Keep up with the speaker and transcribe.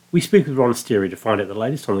We speak with Ron STERRY to find out the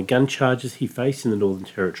latest on the gun charges he faced in the Northern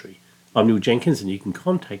Territory. I'm Neil Jenkins, and you can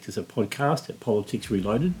contact us at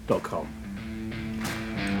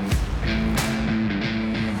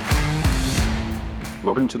podcast@politicsreloaded.com.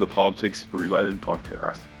 Welcome to the Politics Related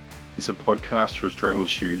podcast. It's a podcast for Australian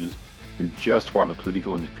shooters who just want the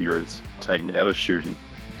political interference taken out of shooting.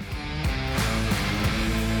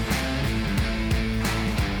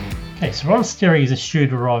 Okay, so Ron STERRY is a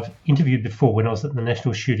shooter I've interviewed before when I was at the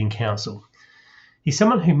National Shooting Council. He's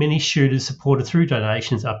someone who many shooters supported through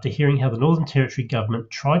donations after hearing how the Northern Territory government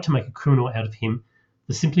tried to make a criminal out of him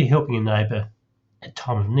for simply helping a neighbour at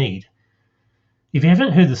time of need. If you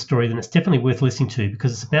haven't heard the story, then it's definitely worth listening to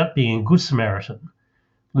because it's about being a good Samaritan,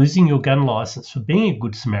 losing your gun licence for being a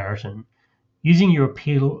good Samaritan, using your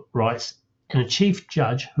appeal rights, and a chief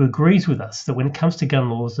judge who agrees with us that when it comes to gun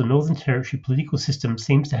laws, the Northern Territory political system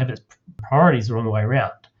seems to have its priorities the wrong way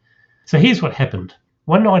around. So here's what happened.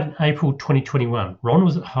 One night in April 2021, Ron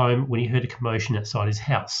was at home when he heard a commotion outside his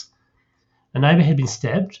house. A neighbour had been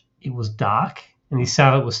stabbed, it was dark, and the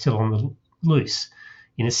assailant was still on the loose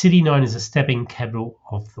in a city known as the stabbing capital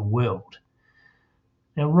of the world.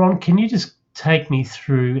 Now, Ron, can you just take me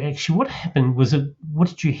through actually what happened? What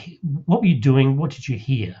were you doing? What did you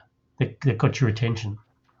hear that got your attention?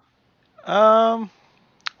 Well,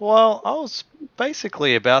 I was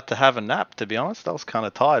basically about to have a nap, to be honest. I was kind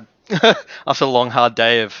of tired after a long, hard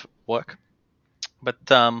day of work. But,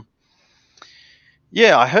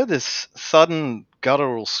 yeah, I heard this sudden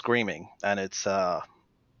guttural screaming, and it's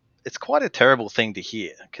quite a terrible thing to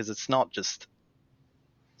hear, because it's not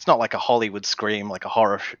like a Hollywood scream, like a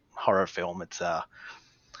horror film. It's,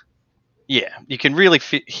 yeah, you can really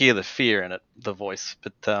hear the fear in it, the voice.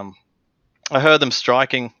 But I heard them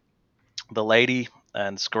striking the lady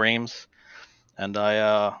and screams, and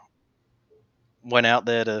I went out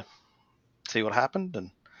there to see what happened,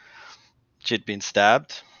 and she'd been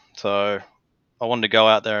stabbed. So I wanted to go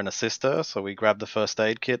out there and assist her, so we grabbed the first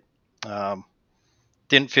aid kit.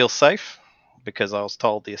 Didn't feel safe because I was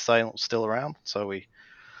told the assailant was still around, so we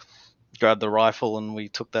grabbed the rifle and we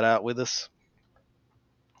took that out with us.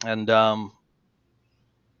 And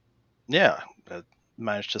yeah, I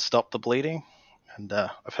managed to stop the bleeding, and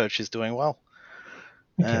I've heard she's doing well.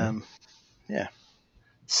 Okay. Yeah.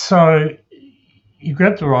 So you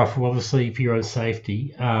grabbed the rifle, obviously, for your own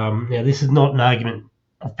safety. Now, this is not an argument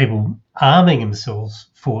of people arming themselves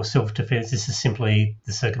for self-defense. This is simply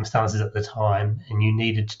the circumstances at the time, and you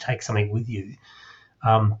needed to take something with you.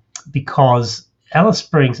 Because Alice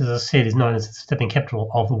Springs, as I said, is known as the stabbing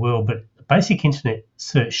capital of the world, but a basic internet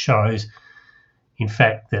search shows, in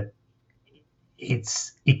fact, that it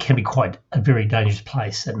can be quite a very dangerous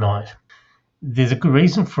place at night. There's a good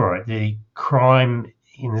reason for it. The crime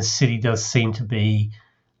in the city does seem to be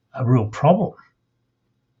a real problem.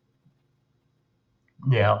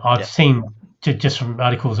 Now, I've seen just from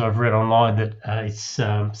articles I've read online that it's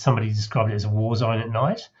somebody described it as a war zone at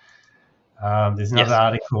night. There's another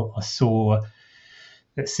article I saw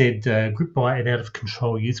that said, gripped by an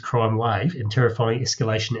out-of-control youth crime wave and terrifying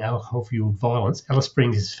escalation in alcohol-fueled violence, Alice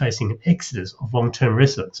Springs is facing an exodus of long-term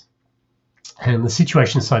residents. And the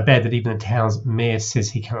situation is so bad that even the town's mayor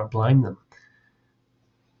says he can't blame them.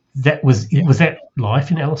 Was that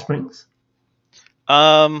life in Alice Springs?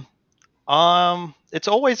 It's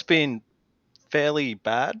always been fairly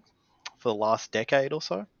bad for the last decade or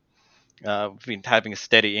so. We've been having a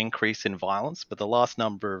steady increase in violence, but the last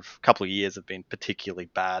couple of years have been particularly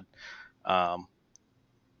bad.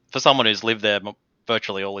 For someone who's lived there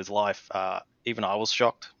virtually all his life, even I was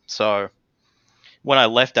shocked. So when I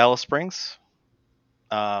left Alice Springs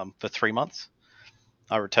for 3 months,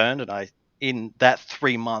 I returned, and in that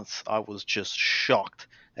 3 months, I was just shocked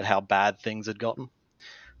at how bad things had gotten.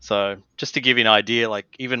 So just to give you an idea,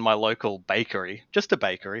 like even my local bakery, just a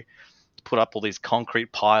bakery, put up all these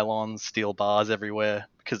concrete pylons, steel bars everywhere,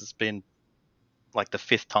 because it's been like the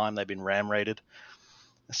 5th time they've been ram raided.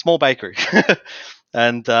 A small bakery.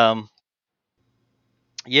 And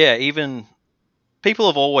yeah, even people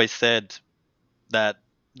have always said that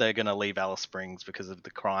they're going to leave Alice Springs because of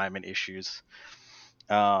the crime and issues.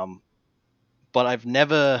 But I've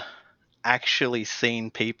never actually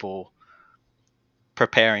seen people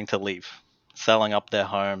preparing to leave, selling up their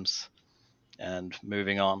homes and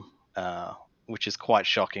moving on, which is quite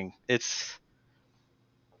shocking. It's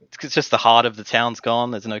just the heart of the town's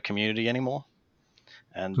gone. There's no community anymore,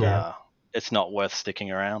 and it's not worth sticking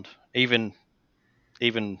around. Even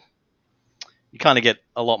you kind of get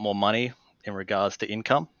a lot more money in regards to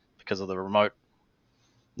income because of the remote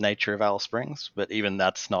nature of Alice Springs, but even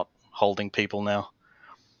that's not holding people now.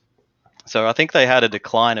 So I think they had a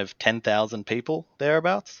decline of 10,000 people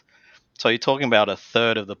thereabouts. So you're talking about a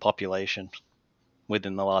third of the population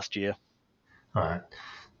within the last year. All right.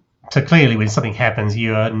 So clearly, when something happens,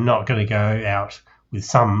 you are not going to go out with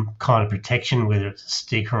some kind of protection, whether it's a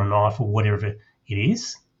stick or a knife or whatever it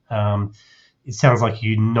is. It sounds like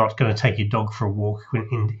you're not going to take your dog for a walk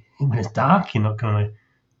when it's dark. You're not going to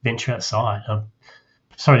venture outside. I'm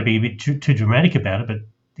sorry to be a bit too dramatic about it,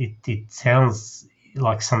 but it sounds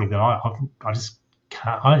like something that I just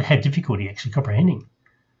can't. I had difficulty actually comprehending.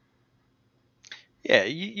 Yeah,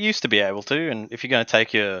 you used to be able to, and if you're going to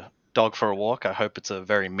take your dog for a walk, I hope it's a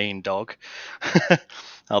very mean dog.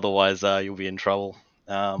 Otherwise, you'll be in trouble.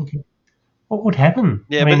 Okay. What would happen?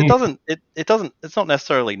 I Yeah, but mean, it doesn't. It doesn't. It's not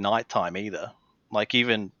necessarily nighttime either. Like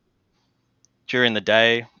even during the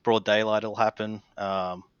day, broad daylight will happen.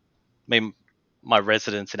 I mean, my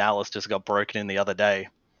residence in Alice just got broken in the other day,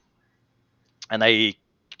 and they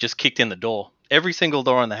just kicked in the door. Every single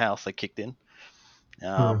door in the house they kicked in.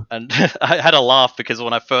 And I had a laugh because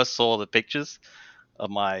when I first saw the pictures of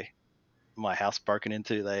my house broken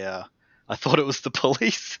into, I thought it was the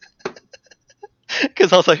police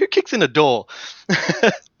because I was like, who kicks in a door?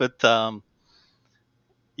 But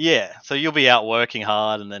yeah, so you'll be out working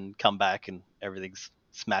hard and then come back and everything's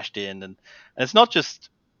smashed in, and it's not just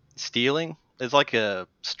stealing. There's like a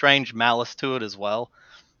strange malice to it as well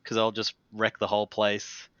because they'll just wreck the whole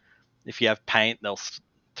place. If you have paint, they'll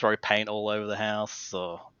throw paint all over the house.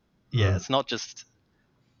 So yeah, it's not just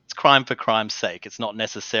it's crime for crime's sake. It's not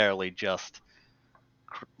necessarily just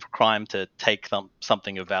crime to take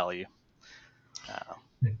something of value. All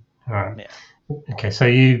right. Yeah. Okay, so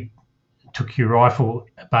you took your rifle,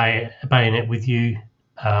 bayonet with you.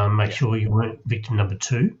 Make Yeah. sure you weren't victim number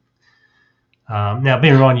two. Now,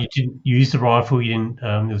 bear in mind, you didn't use the rifle. You didn't.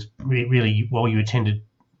 It was really while you attended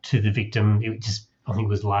to the victim. It just, I think, it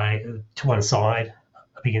was lay to one side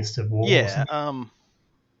up against a wall or Yeah. something.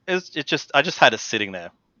 It just I just had it sitting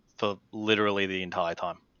there for literally the entire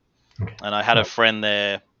time, Okay. and I had a Right. friend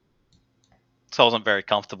there, so I wasn't very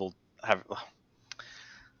comfortable. I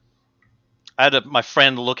had my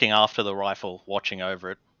friend looking after the rifle, watching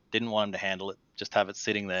over it. Didn't want him to handle it. Just have it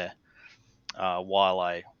sitting there while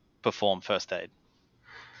I perform first aid,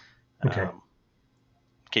 Okay.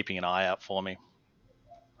 keeping an eye out for me.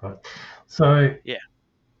 Right. So, Yeah.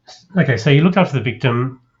 okay, so you looked after the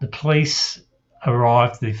victim. The police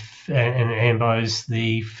arrived and ambos.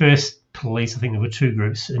 The first police, I think there were two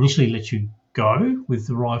groups, initially let you go with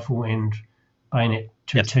the rifle and bayonet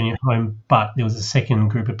to Yes. return you home, but there was a second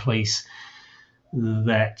group of police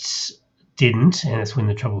that didn't, and that's when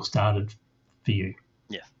the trouble started for you.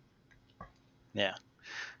 Yes. Yeah.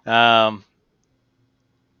 The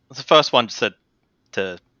first one said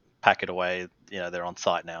to pack it away. They're on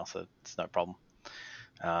site now, so it's no problem.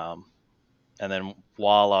 And then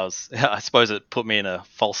while I suppose it put me in a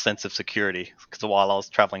false sense of security because while I was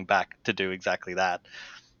traveling back to do exactly that,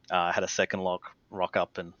 I had a second rock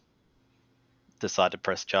up and decide to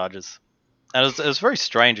press charges. And it was a very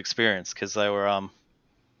strange experience because they're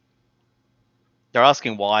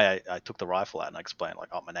asking why I took the rifle out, and I explained like,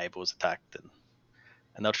 oh, my neighbor was attacked,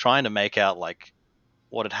 and they're trying to make out like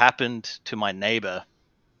what had happened to my neighbor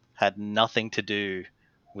had nothing to do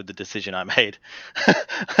with the decision I made.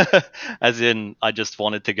 As in, I just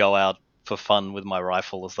wanted to go out for fun with my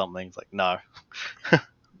rifle or something. It's like, no, it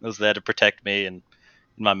was there to protect me and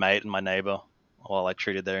my mate and my neighbor while I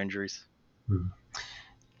treated their injuries.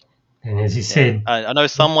 And as you Yeah, said, I know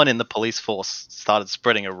someone in the police force started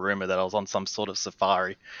spreading a rumor that I was on some sort of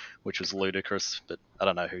safari, which was ludicrous, but I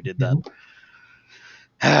don't know who did that.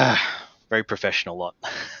 Very professional lot.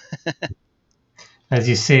 as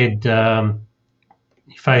you said,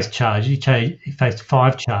 you faced charges. You faced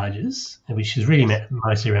 5 charges, which is really Yes.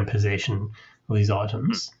 mostly around possession of these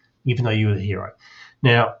items, even though you were the hero.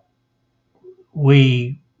 Now,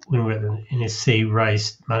 when we were at the NSC,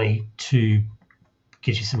 raised money to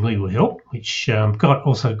get you some legal help, which got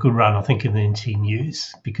also a good run, I think, in the NT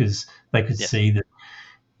News because they could Yes. see that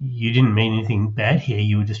you didn't mean anything bad here.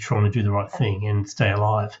 You were just trying to do the right thing and stay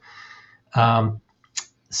alive.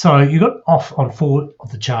 So you got off on 4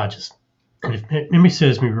 of the charges. And if memory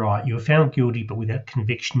serves me right, you were found guilty but without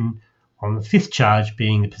conviction on the 5th charge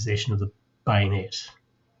being the possession of the bayonet.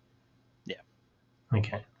 Yeah.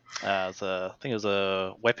 Okay. I think it was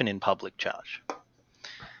a weapon in public charge.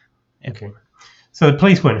 Yeah. Okay. So the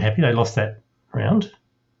police weren't happy. They lost that round.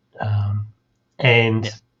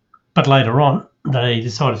 Yes. But later on, they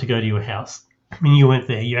decided to go to your house. I mean, you weren't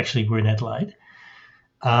there. You actually were in Adelaide.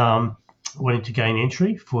 Wanting to gain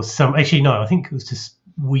entry for some. Actually, no. I think it was just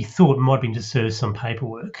we thought might have been to serve some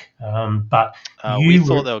paperwork, but we you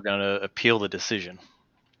thought they were going to appeal the decision.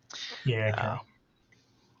 Yeah, okay.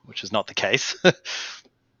 Which is not the case.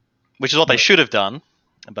 Which is what they should have done,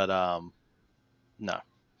 but no.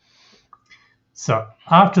 So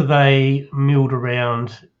after they milled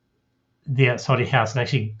around the outside of your house and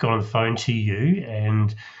actually got on the phone to you,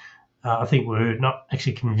 and I think we're not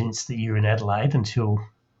actually convinced that you're in Adelaide until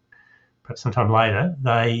perhaps sometime later,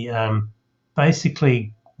 they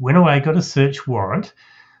basically went away, got a search warrant,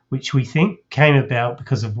 which we think came about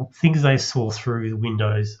because of things they saw through the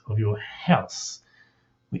windows of your house,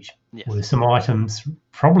 which were some items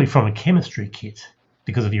probably from a chemistry kit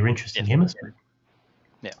because of your interest in chemistry.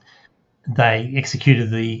 Yeah. They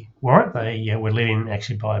executed the warrant. They were let in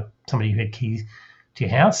actually by somebody who had keys to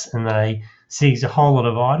your house, and they seized a whole lot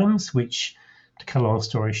of items, which, to cut a long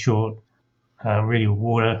story short, really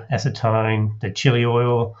water, acetone, the chili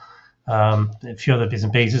oil, a few other bits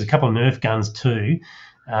and pieces, a couple of Nerf guns too.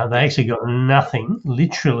 They actually got nothing,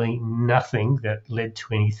 literally nothing that led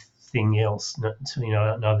to anything else,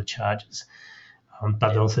 no other charges.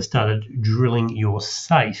 But they also started drilling your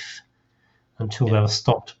safe until they were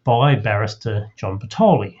stopped by Barrister John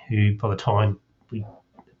Patoli, who by the time we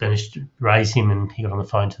managed to raise him and he got on the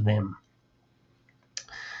phone to them.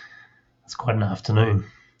 It's quite an afternoon.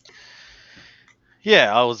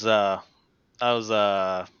 Yeah, I was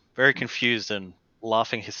very confused and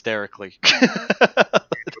laughing hysterically. I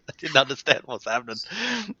didn't understand what's happening.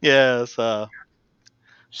 Yeah, so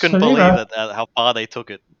couldn't believe that how far they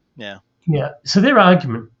took it. Yeah. Yeah. So their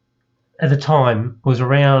argument at the time was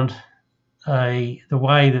around the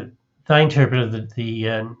way that they interpreted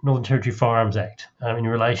the Northern Territory Firearms Act in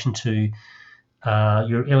relation to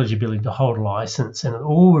your eligibility to hold a license, and it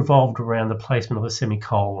all revolved around the placement of a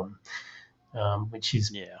semicolon, which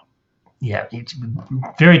is it's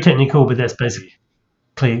very technical, but that's basically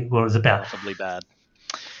what it was about. Possibly bad.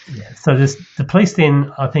 Yeah. So the police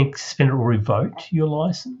then, I think, suspended or revoked your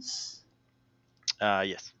license.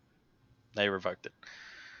 Yes, they revoked it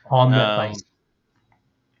on that basis.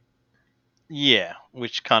 Yeah,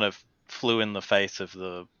 which kind of flew in the face of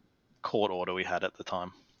the court order we had at the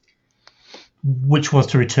time. Which was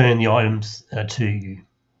to return the items to you.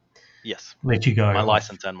 Yes. Let you go. My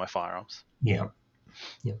license and my firearms. Yeah.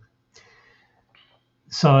 Yeah.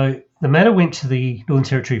 So the matter went to the Northern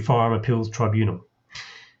Territory Firearm Appeals Tribunal.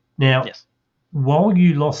 Now, while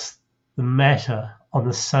you lost the matter on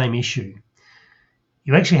the same issue,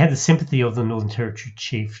 you actually had the sympathy of the Northern Territory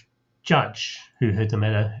Chief Judge who heard the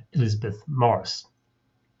matter, Elizabeth Morris,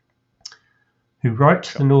 who wrote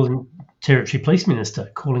to the Northern Territory Police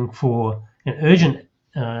Minister calling for an urgent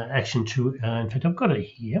action to, in fact, I've got it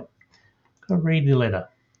here. I'll read the letter.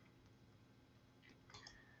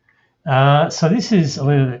 So this is a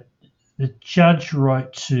letter that the judge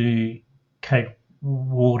wrote to Kate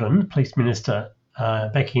Warden, Police Minister,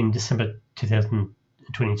 back in December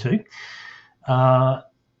 2022.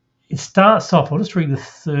 It starts off, I'll just read the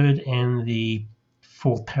third and the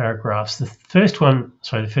fourth paragraphs. The first one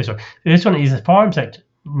is the Firearms Act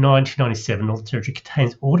 1997, Northern Territory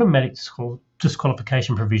contains automatic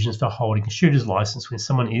disqualification provisions for holding a shooter's license when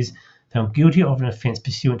someone is found guilty of an offence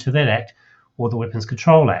pursuant to that Act or the Weapons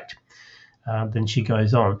Control Act. Then she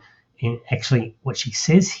goes on. And actually, what she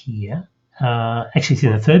says here, actually it's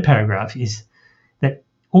in the third paragraph, is that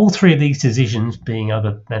all three of these decisions, being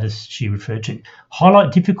other matters she referred to,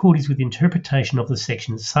 highlight difficulties with interpretation of the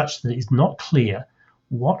section such that it is not clear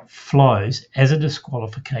what flows as a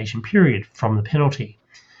disqualification period from the penalty.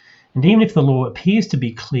 And even if the law appears to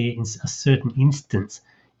be clear in a certain instance,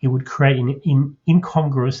 it would create an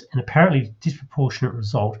incongruous and apparently disproportionate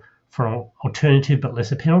result for an alternative but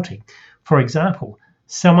lesser penalty. For example,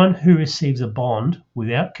 someone who receives a bond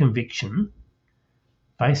without conviction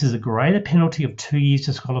faces a greater penalty of 2 years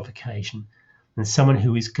disqualification than someone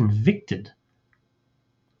who is convicted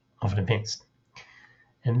of an offence.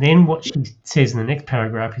 And then what she says in the next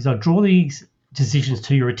paragraph is, I draw these decisions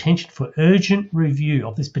to your attention for urgent review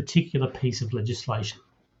of this particular piece of legislation.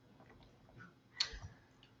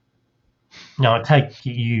 Now, I take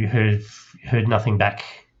you heard nothing back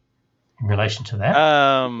in relation to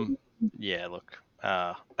that. Yeah, look,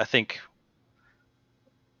 I think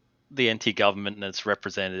the NT government and its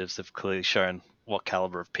representatives have clearly shown what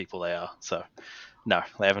caliber of people they are. So, no,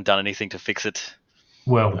 they haven't done anything to fix it.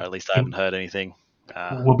 Well, or at least I haven't heard anything.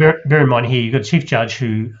 Well, bear in mind here, you've got a Chief Judge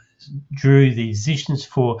who drew the decisions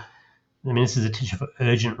for the Minister's attention for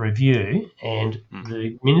urgent review, and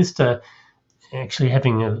the Minister, actually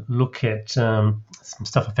having a look at some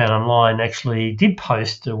stuff I found online, actually did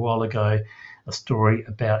post a while ago a story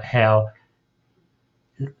about how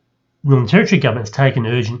the Northern Territory government has taken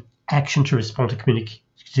urgent action to respond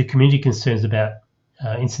to community concerns about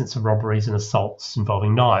incidents of robberies and assaults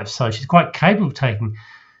involving knives. So she's quite capable of taking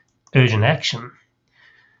urgent action,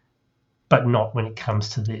 but not when it comes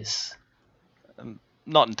to this. I'm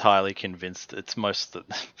not entirely convinced. It's from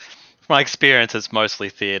my experience, it's mostly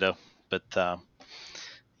theatre, but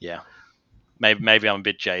yeah, maybe I'm a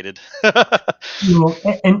bit jaded. Well,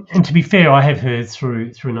 and to be fair, I have heard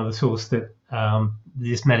through another source that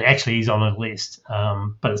this matter actually is on a list,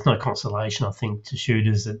 but it's no consolation, I think, to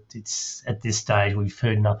shooters that it's at this stage we've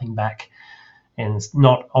heard nothing back, and it's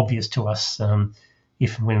not obvious to us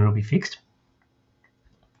if and when it'll be fixed.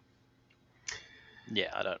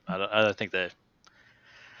 Yeah, I don't think they're.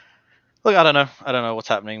 Look, I don't know. I don't know what's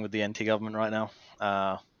happening with the NT government right now.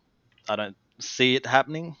 I don't see it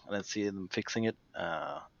happening. I don't see them fixing it.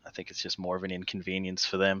 I think it's just more of an inconvenience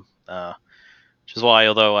for them, which is why,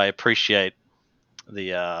 although I appreciate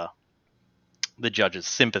the judge's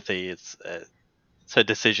sympathy, it's her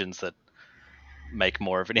decisions that make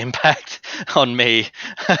more of an impact on me.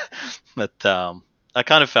 But I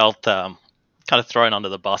kind of felt kind of thrown under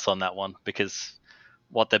the bus on that one, because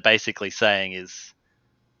what they're basically saying is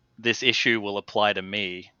this issue will apply to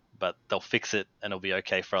me, but they'll fix it and it'll be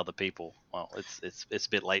okay for other people. Well, it's a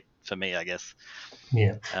bit late for me, I guess.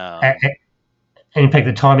 Yeah. Um, And in fact,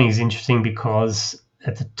 the timing is interesting because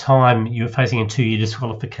at the time you were facing a 2-year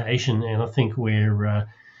disqualification, and I think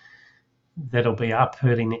that'll be up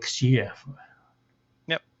early next year.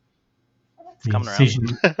 yep, it's The coming around.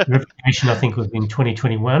 decision revocation, I think, was in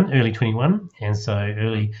 2021, early 21, and so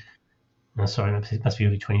early. No, sorry, it must be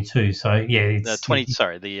early 22. So yeah, The it's 20,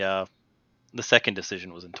 sorry, the second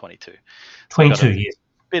decision was in 22, so we got 22 a years.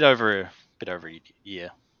 bit over a year,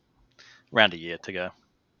 around a year to go,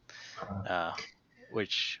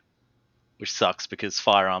 which sucks because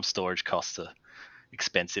firearm storage costs are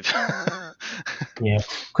expensive. Yeah.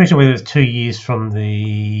 Question whether it's 2 years from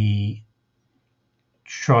the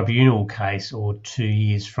tribunal case or 2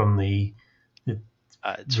 years from the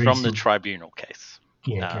It's from the recent. tribunal case,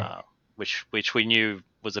 Yeah. Okay. which we knew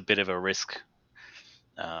was a bit of a risk,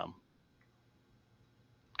 um,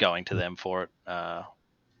 going to them for it.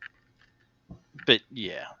 But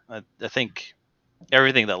yeah, I think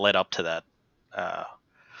everything that led up to that uh,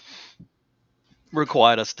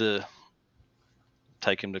 required us to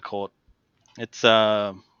take him to court. It's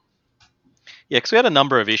yeah, because we had a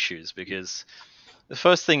number of issues. Because the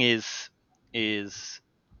first thing is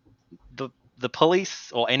the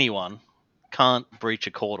police or anyone can't breach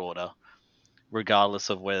a court order regardless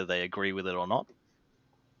of whether they agree with it or not,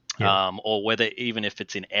 Yeah. or whether even if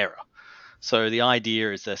it's in error. So the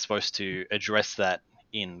idea is they're supposed to address that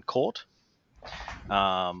in court,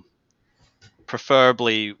 um,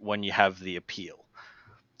 preferably when you have the appeal,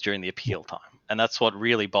 during the appeal time. And that's what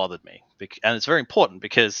really bothered me. And it's very important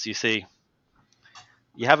because you see,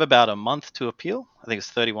 you have about a month to appeal. I think it's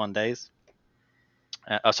 31 days.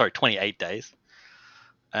 Sorry, 28 days.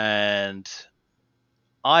 And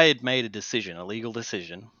I had made a decision, a legal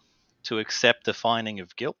decision, to accept the finding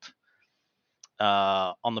of guilt,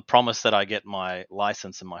 on the promise that I get my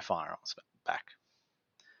license and my firearms back.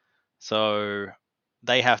 So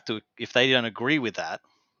they have to, if they don't agree with that,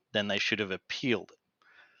 then they should have appealed it.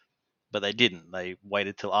 But they didn't. They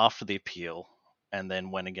waited till after the appeal and then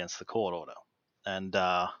went against the court order. And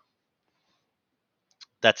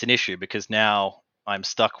that's an issue because now I'm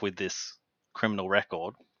stuck with this criminal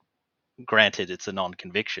record. Granted, it's a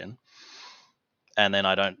non-conviction, and then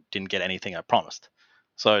I didn't get anything I promised.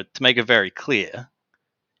 So to make it very clear,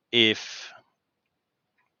 if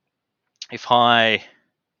I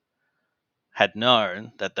had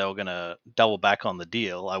known that they were going to double back on the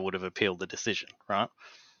deal, I would have appealed the decision, right?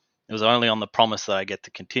 It was only on the promise that I get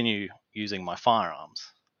to continue using my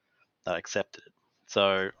firearms that I accepted it.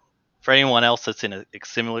 So for anyone else that's in a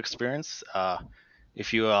similar experience,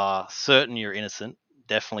 if you are certain you're innocent,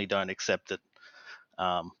 definitely don't accept it,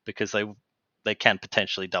 because they can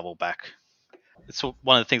potentially double back. It's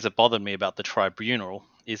one of the things that bothered me about the tribunal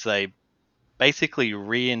is they basically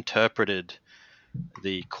reinterpreted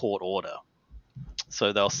the court order.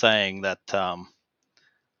 So they were saying that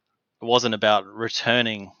it wasn't about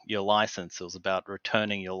returning your license; it was about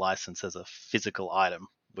returning your license as a physical item,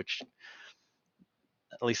 which,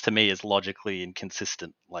 at least to me, is logically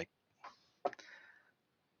inconsistent. Like,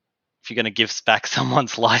 if you're going to give back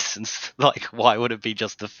someone's license, like, why would it be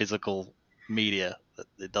just the physical media?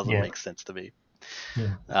 It doesn't Yeah. make sense to me.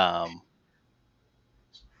 Yeah.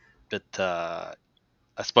 But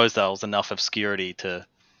I suppose that was enough obscurity to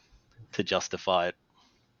justify it,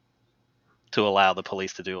 to allow the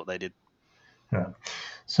police to do what they did. Right.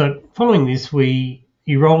 So following this, we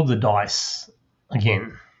you rolled the dice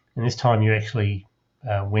again, and this time you actually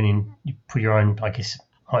went in, you put your own, I guess,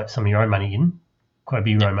 some of your own money in, quite a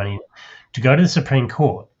bit of your own money in, to go to the Supreme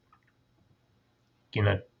Court.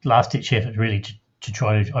 Last ditch effort really to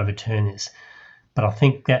try to overturn this. But I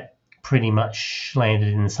think that pretty much landed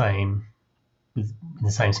in the same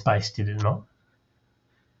space, did it not?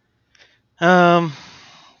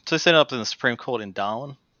 So set up in the Supreme Court in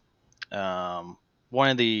Darwin. One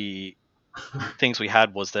of the things we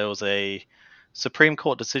had was there was a Supreme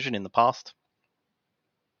Court decision in the past,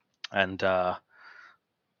 and that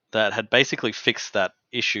had basically fixed that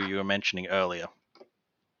issue you were mentioning earlier,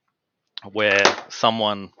 where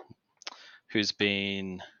someone who's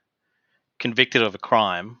been convicted of a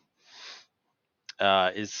crime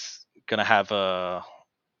is going to have a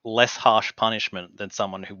less harsh punishment than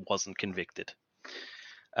someone who wasn't convicted.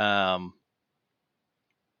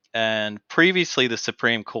 And previously, the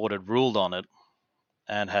Supreme Court had ruled on it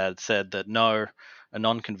and had said that no, a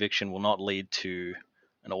non-conviction will not lead to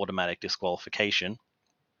an automatic disqualification,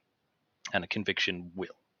 and a conviction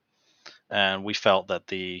will. And we felt that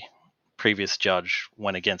the previous judge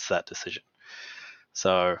went against that decision.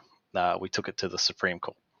 So we took it to the Supreme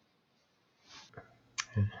Court.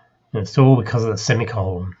 And it's all because of the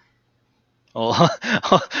semicolon.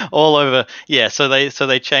 All over, yeah. So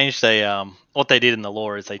they changed what they did in the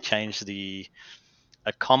law is they changed a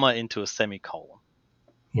comma into a semicolon.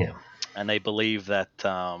 Yeah. And they believe that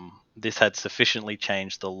this had sufficiently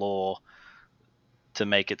changed the law to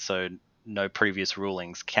make it so no previous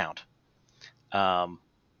rulings count. The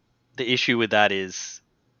issue with that is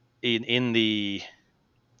they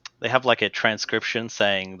have like a transcription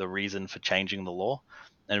saying the reason for changing the law,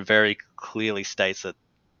 and very clearly states that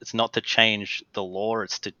it's not to change the law,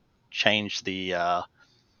 it's to change the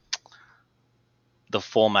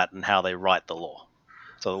format and how they write the law.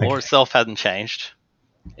 So the law itself hasn't changed.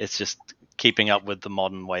 It's just keeping up with the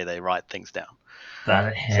modern way they write things down.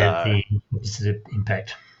 But it had the opposite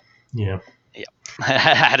impact. Yeah. Yeah. It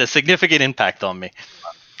had a significant impact on me.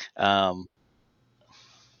 I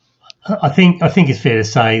think it's fair to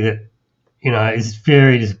say that, it's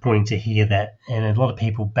very disappointing to hear that, and a lot of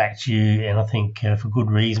people backed you, and I think for good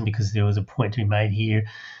reason, because there was a point to be made here.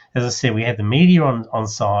 As I said, we had the media on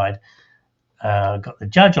side, got the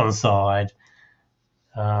judge on side,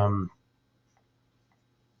 but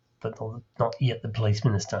not yet the police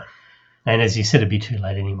minister. And as you said, it'd be too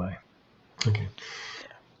late anyway. Okay.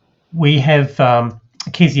 Yeah. We have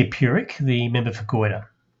Kezia Purik, the member for Goyder,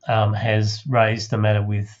 has raised the matter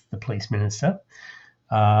with the police minister,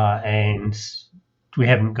 and we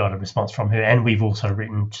haven't got a response from her. And we've also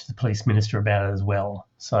written to the police minister about it as well.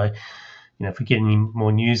 So, if we get any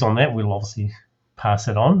more news on that, we'll obviously pass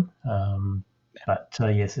it on. But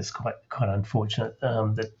yes, it's quite unfortunate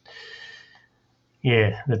that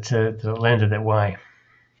it landed that way.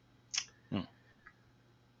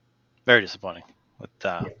 Very disappointing.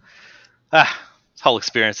 This whole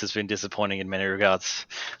experience has been disappointing in many regards,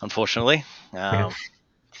 unfortunately. I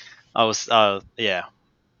was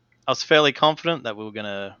fairly confident that we were going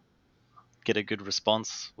to get a good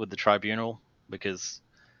response with the tribunal because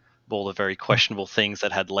of all the very questionable things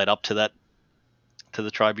that had led up to the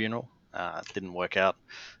tribunal. It didn't work out,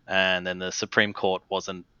 and then the Supreme Court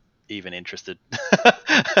wasn't even interested.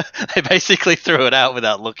 They basically threw it out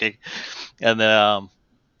without looking, and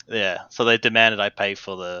so they demanded I pay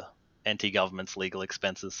for the anti-government's legal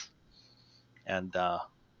expenses, and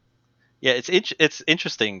it's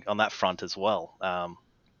interesting on that front as well.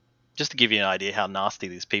 Just to give you an idea how nasty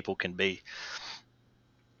these people can be,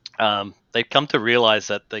 they've come to realize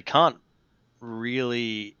that they can't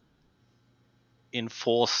really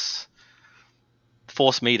force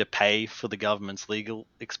me to pay for the government's legal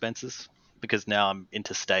expenses because now I'm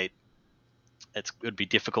interstate. It would be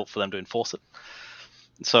difficult for them to enforce it.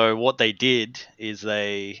 So what they did is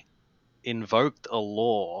they invoked a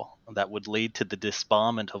law that would lead to the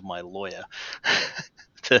disbarment of my lawyer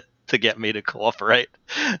to get me to cooperate.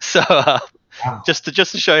 So just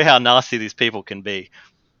to show you how nasty these people can be,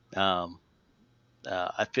 I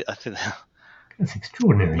think it's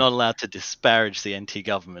extraordinary. I'm not allowed to disparage the NT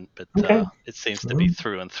government, but it seems to be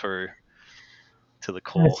through and through to the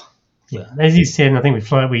core. Yeah, as you said, and I think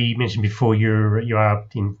we mentioned before, you are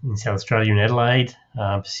in South Australia in Adelaide,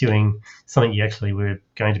 pursuing something you actually were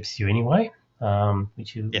going to pursue anyway,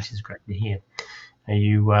 which is great to hear. Are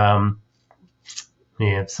you?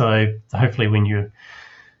 So hopefully, when your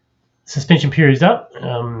suspension period is up,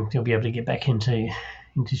 you'll be able to get back into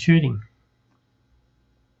shooting.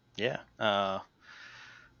 Yeah.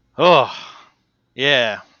 That's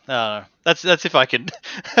if I can.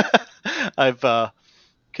 I've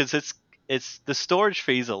because it's the storage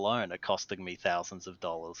fees alone are costing me thousands of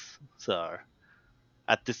dollars. So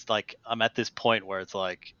I'm at this point where it's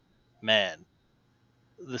like, man,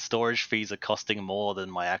 the storage fees are costing more than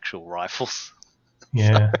my actual rifles.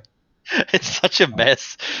 Yeah. It's such a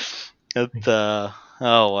mess. Oh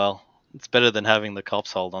well, it's better than having the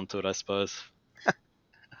cops hold on to it, I suppose.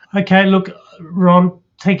 Okay, look, Ron,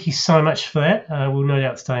 thank you so much for that. We'll no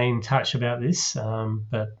doubt stay in touch about this,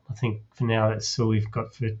 but I think for now that's all we've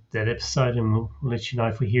got for that episode, and we'll let you know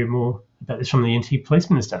if we hear more about this from the NT Police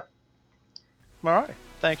Minister. All right.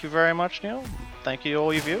 Thank you very much, Neil. Thank you to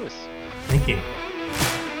all your viewers. Thank you.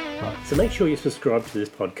 Right, so make sure you subscribe to this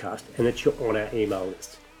podcast and that you're on our email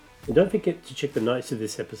list. And don't forget to check the notes of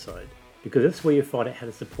this episode, because that's where you'll find out how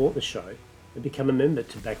to support the show and become a member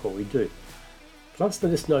to back what we do. Plus,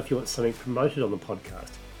 let us know if you want something promoted on the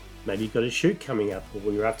podcast. Maybe you've got a shoot coming up,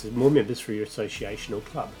 or you're after more members for your association or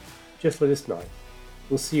club. Just let us know.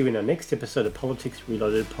 We'll see you in our next episode of Politics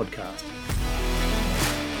Reloaded podcast.